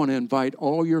 You want to invite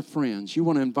all your friends. You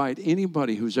want to invite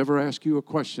anybody who's ever asked you a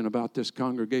question about this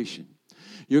congregation.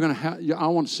 I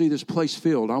want to see this place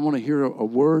filled. I want to hear a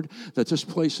word that this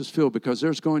place is filled, because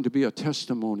there's going to be a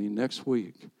testimony next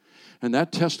week. And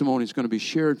that testimony is going to be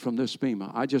shared from this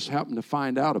bema. I just happened to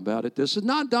find out about it. This is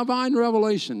not divine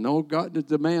revelation. No, God,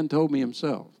 the man told me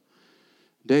himself.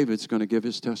 David's going to give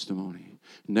his testimony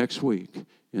next week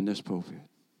in this pulpit,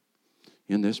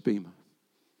 in this bema.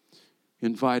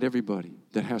 Invite everybody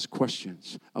that has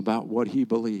questions about what he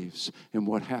believes and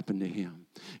what happened to him.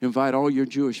 Invite all your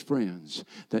Jewish friends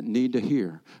that need to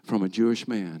hear from a Jewish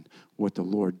man what the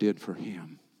Lord did for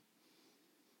him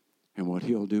and what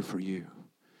he'll do for you.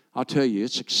 I'll tell you,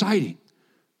 it's exciting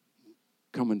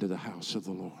coming to the house of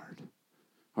the Lord.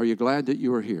 Are you glad that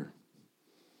you are here?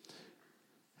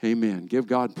 Amen. Give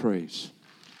God praise.